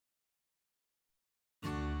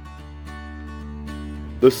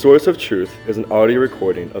The Source of Truth is an audio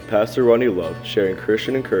recording of Pastor Ronnie Love sharing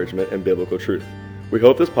Christian encouragement and biblical truth. We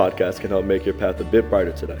hope this podcast can help make your path a bit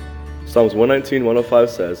brighter today. Psalms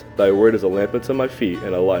 119:105 says, "Thy word is a lamp unto my feet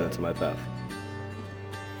and a light unto my path."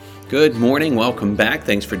 Good morning. Welcome back.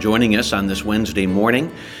 Thanks for joining us on this Wednesday morning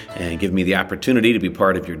and give me the opportunity to be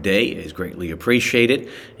part of your day. It is greatly appreciated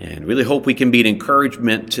and really hope we can be an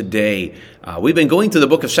encouragement today. We've been going through the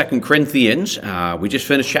book of 2 Corinthians. We just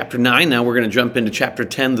finished chapter 9. Now we're going to jump into chapter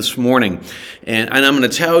 10 this morning. And I'm going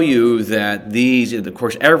to tell you that these, of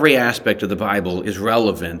course, every aspect of the Bible is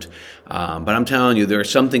relevant. But I'm telling you, there's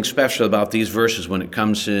something special about these verses when it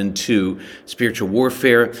comes into spiritual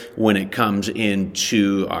warfare, when it comes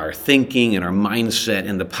into our thinking and our mindset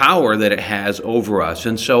and the power that it has over us.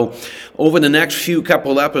 And so over the next few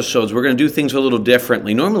couple episodes, we're going to do things a little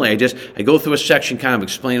differently. Normally, I go through a section, kind of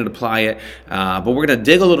explain it, apply it, but we're going to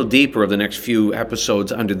dig a little deeper over the next few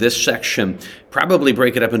episodes under this section, probably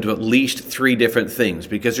break it up into at least 3 different things,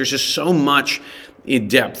 because there's just so much in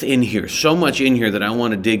depth in here, so much in here that I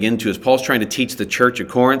want to dig into as Paul's trying to teach the church at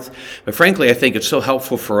Corinth. But frankly, I think it's so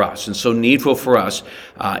helpful for us and so needful for us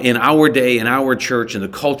in our day, in our church, in the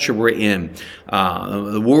culture we're in.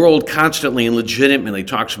 The world constantly and legitimately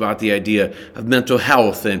talks about the idea of mental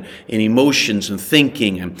health and emotions and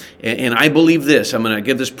thinking. And I believe this. I'm going to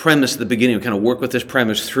give this premise at the beginning, kind of work with this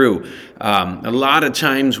premise through. A lot of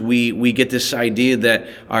times we get this idea that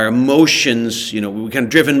our emotions,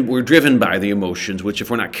 we're driven by the emotions, which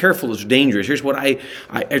if we're not careful is dangerous. Here's what I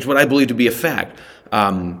believe to be a fact.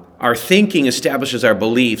 Our thinking establishes our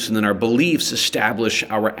beliefs, and then our beliefs establish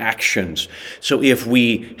our actions. So if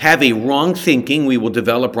we have a wrong thinking, we will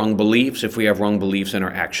develop wrong beliefs. If we have wrong beliefs, then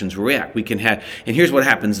our actions react. And here's what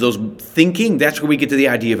happens. Those thinking, that's where we get to the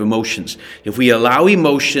idea of emotions. If we allow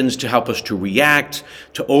emotions to help us to react,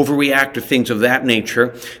 to overreact, or things of that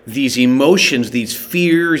nature, these emotions, these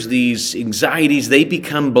fears, these anxieties, they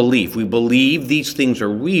become belief. We believe these things are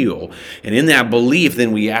real, and in that belief,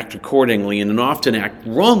 then we act accordingly, and then often act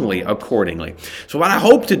wrongly accordingly. So what I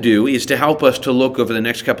hope to do is to help us to look over the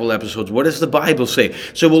next couple episodes, what does the Bible say?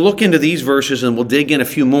 So we'll look into these verses and we'll dig in a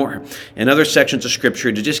few more and other sections of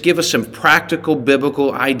Scripture to just give us some practical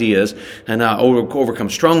biblical ideas and overcome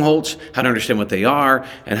strongholds, how to understand what they are,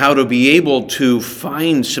 and how to be able to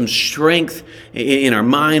find some strength in our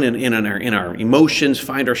mind and in our emotions,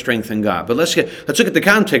 find our strength in God. But let's look at the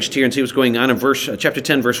context here and see what's going on in chapter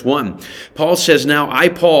 10, verse 1. Paul says, "Now I,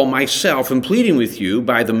 Paul, myself, am pleading with you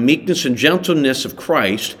by the meekness and gentleness of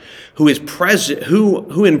Christ, who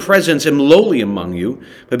in presence am lowly among you,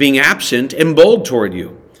 but being absent am bold toward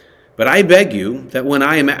you. But I beg you that when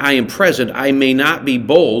I am present, I may not be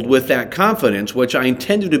bold with that confidence which I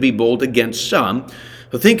intended to be bold against some.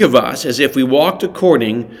 So think of us as if we walked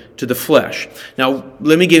according to the flesh." Now,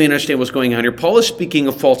 let me give you an understanding what's going on here. Paul is speaking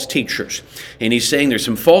of false teachers, and he's saying there's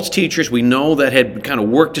some false teachers we know that had kind of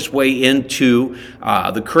worked its way into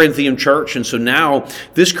the Corinthian church. And so now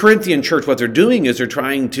this Corinthian church, what they're doing is they're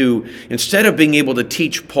trying to, instead of being able to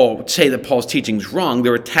teach Paul, say that Paul's teaching is wrong,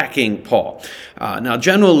 they're attacking Paul. Now,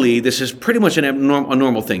 generally, this is pretty much a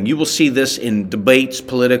normal thing. You will see this in debates,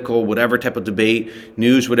 political, whatever type of debate,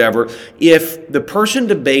 news, whatever. If the person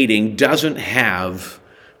debating doesn't have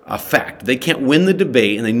a fact, they can't win the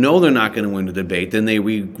debate, and they know they're not going to win the debate, then they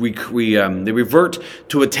revert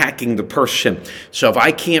to attacking the person. So if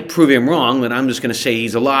I can't prove him wrong, then I'm just going to say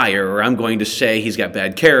he's a liar, or I'm going to say he's got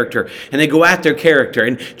bad character. And they go at their character,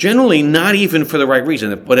 and generally not even for the right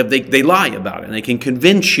reason, but if they lie about it, and they can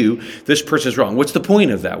convince you this person's wrong. What's the point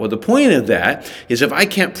of that? Well, the point of that is if I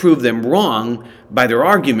can't prove them wrong by their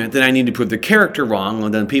argument, then I need to prove the character wrong,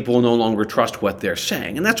 and then people will no longer trust what they're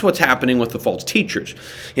saying. And that's what's happening with the false teachers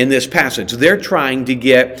in this passage. They're trying to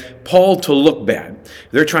get Paul to look bad.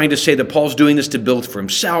 They're trying to say that Paul's doing this to build for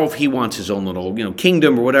himself. He wants his own little,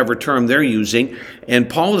 kingdom, or whatever term they're using. And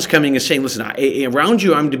Paul is coming and saying, listen, around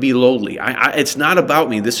you I'm to be lowly. It's not about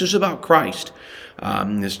me. This is about Christ.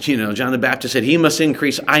 As John the Baptist said, he must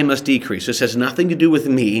increase, I must decrease. This has nothing to do with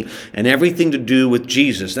me and everything to do with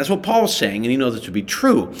Jesus. That's what Paul's saying, and he knows this to be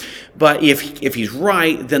true. But if he's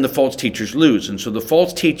right, then the false teachers lose. And so the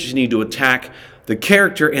false teachers need to attack the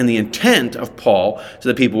character and the intent of Paul so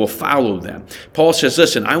that people will follow them. Paul says,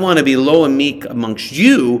 listen, I want to be low and meek amongst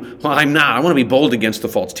you. Well, I'm not. I want to be bold against the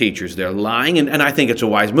false teachers. They're lying, and I think it's a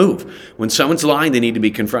wise move. When someone's lying, they need to be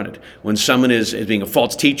confronted. When someone is being a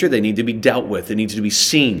false teacher, they need to be dealt with. They need to be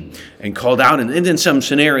seen and called out, and in some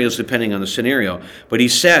scenarios, depending on the scenario. But he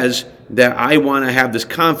says that I want to have this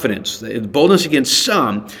confidence, the boldness against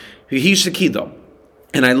some. Here's the key, though.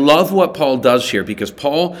 And I love what Paul does here, because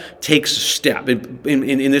Paul takes a step,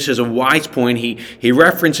 and this is a wise point. He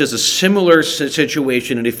references a similar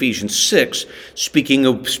situation in Ephesians 6, speaking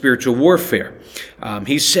of spiritual warfare.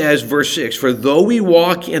 He says, verse 6, "For though we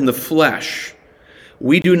walk in the flesh,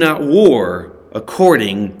 we do not war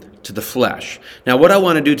according to the flesh." Now, what I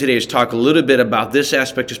want to do today is talk a little bit about this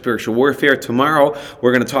aspect of spiritual warfare. Tomorrow,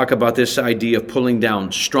 we're going to talk about this idea of pulling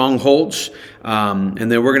down strongholds, and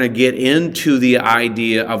then we're going to get into the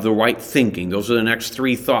idea of the right thinking. Those are the next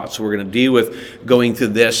three thoughts we're going to deal with, going through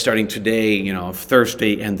this starting today,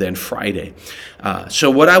 Thursday, and then Friday.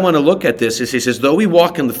 So what I want to look at this is, he says, though we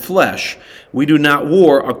walk in the flesh, we do not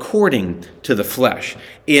war according to the flesh.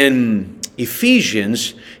 In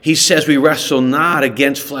Ephesians, he says we wrestle not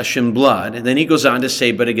against flesh and blood. And then he goes on to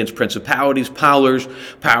say, but against principalities, rulers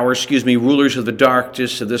of the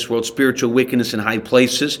darkness of this world, spiritual wickedness in high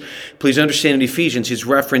places. Please understand, in Ephesians, he's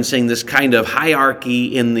referencing this kind of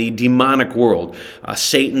hierarchy in the demonic world.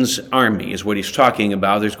 Satan's army is what he's talking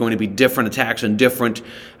about. There's going to be different attacks and different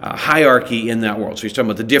hierarchy in that world. So he's talking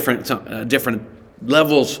about the different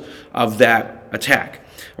levels of that attack,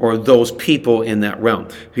 or those people in that realm.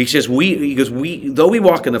 He says, though we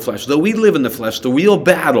walk in the flesh, though we live in the flesh, the real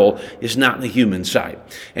battle is not in the human side.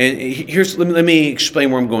 And let me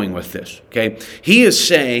explain where I'm going with this, okay? He is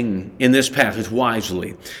saying in this passage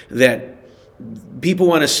wisely that people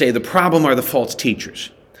want to say the problem are the false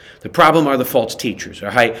teachers. The problem are the false teachers,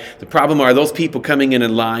 all right? The problem are those people coming in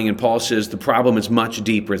and lying, and Paul says the problem is much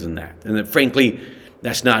deeper than that. And that, frankly,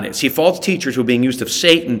 that's not it. See, false teachers were being used of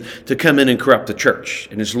Satan to come in and corrupt the church.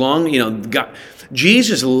 And as long,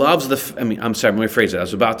 Jesus loves let me rephrase that. I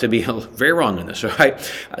was about to be very wrong on this, all right?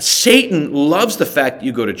 Satan loves the fact that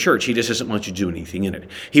you go to church. He just doesn't want you to do anything in it.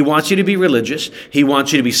 He wants you to be religious. He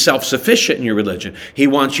wants you to be self-sufficient in your religion. He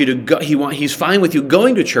wants you to go, he's fine with you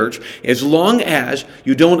going to church as long as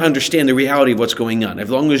you don't understand the reality of what's going on. As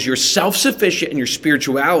long as you're self-sufficient in your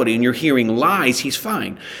spirituality and you're hearing lies, he's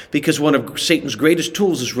fine. Because one of Satan's greatest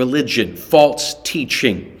tools is religion, false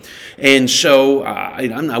teaching. And so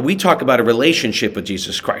we talk about a relationship with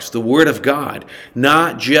Jesus Christ, the Word of God,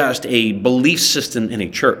 not just a belief system in a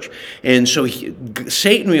church. And so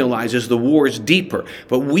Satan realizes the war is deeper.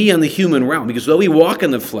 But we in the human realm, because though we walk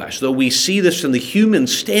in the flesh, though we see this from the human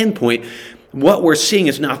standpoint, what we're seeing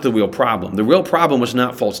is not the real problem. The real problem was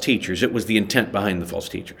not false teachers. It was the intent behind the false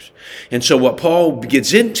teachers. And so what Paul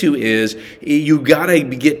gets into is you got to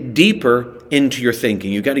get deeper into your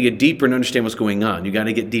thinking. You got to get deeper and understand what's going on. You got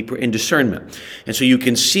to get deeper in discernment. And so you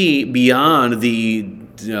can see beyond the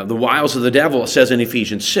wiles of the devil, it says in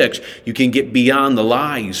Ephesians 6, you can get beyond the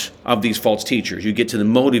lies of these false teachers. You get to the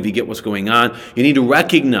motive, you get what's going on. You need to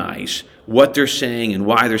recognize what they're saying and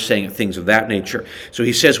why they're saying it, things of that nature. So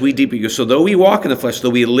he says so though we walk in the flesh, though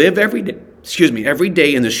we live every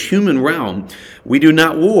day in this human realm, we do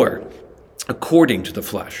not war according to the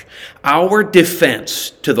flesh. Our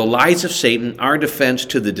defense to the lies of Satan, our defense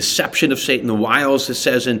to the deception of Satan, the wiles, it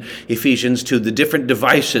says in Ephesians, to the different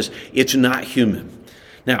devices, it's not human.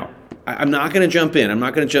 Now, I'm not going to jump in. I'm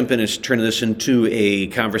not going to jump in and turn this into a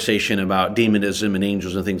conversation about demonism and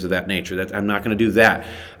angels and things of that nature. I'm not going to do that.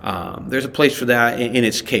 There's a place for that in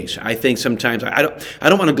its case. I think sometimes I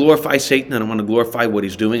don't want to glorify Satan. I don't want to glorify what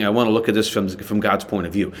he's doing. I want to look at this from God's point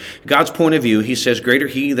of view. God's point of view, he says, greater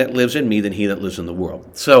he that lives in me than he that lives in the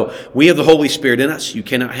world. So we have the Holy Spirit in us. You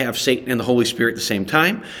cannot have Satan and the Holy Spirit at the same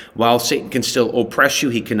time. While Satan can still oppress you,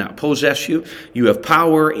 he cannot possess you. You have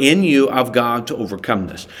power in you of God to overcome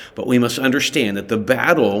this. But we must understand that the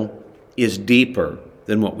battle is deeper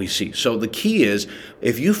than what we see. So the key is,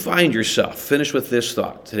 if you find yourself, finish with this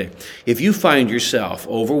thought today, if you find yourself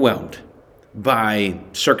overwhelmed by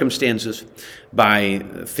circumstances, by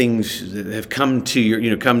things that have come to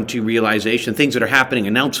your realization, things that are happening,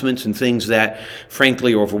 announcements and things that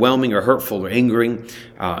frankly are overwhelming or hurtful or angering,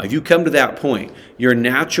 if you come to that point, your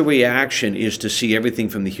natural reaction is to see everything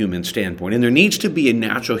from the human standpoint. And there needs to be a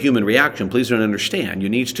natural human reaction. Please don't understand. There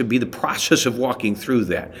needs to be the process of walking through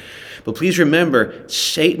that. But please remember,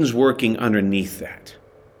 Satan's working underneath that.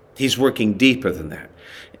 He's working deeper than that.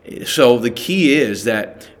 So the key is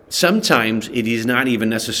that sometimes it is not even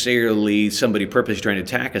necessarily somebody purposely trying to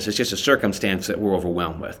attack us. It's just a circumstance that we're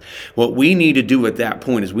overwhelmed with. What we need to do at that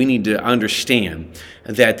point is we need to understand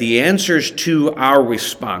that the answers to our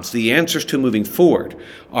response, the answers to moving forward,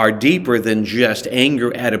 are deeper than just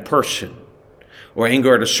anger at a person or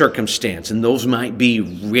anger at a circumstance. And those might be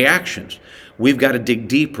reactions. we've got to dig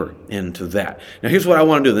deeper into that. Now, here's what I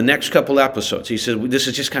want to do. The next couple episodes, he said, this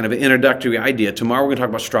is just kind of an introductory idea. Tomorrow we're going to talk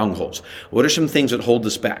about strongholds. What are some things that hold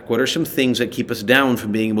us back? What are some things that keep us down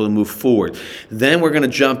from being able to move forward? Then we're going to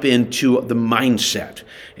jump into the mindset,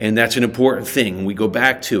 and that's an important thing. We go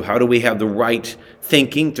back to how do we have the right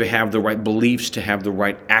thinking, to have the right beliefs, to have the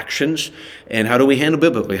right actions, and how do we handle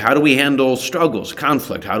biblically? How do we handle struggles,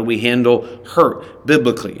 conflict? How do we handle hurt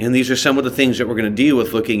biblically? And these are some of the things that we're going to deal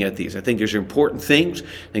with looking at these. I think these are important things.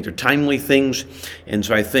 I think they're timely things. And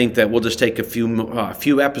so I think that we'll just take a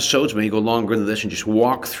few episodes, maybe go longer than this, and just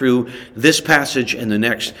walk through this passage and the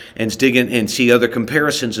next and dig in and see other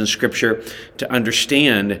comparisons in Scripture to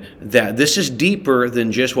understand that this is deeper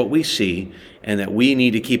than just what we see, and that we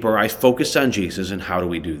need to keep our eyes focused on Jesus. And how do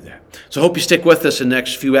we do that? So I hope you stick with us in the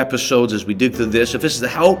next few episodes as we dig through this. If this is a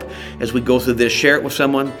help as we go through this, share it with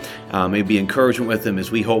someone. Maybe encouragement with them,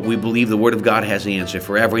 as we believe the Word of God has the answer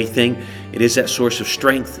for everything. It is that source of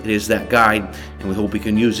strength. It is that guide, and we hope we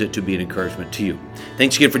can use it to be an encouragement to you.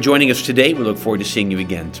 Thanks again for joining us today. We look forward to seeing you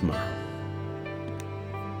again tomorrow.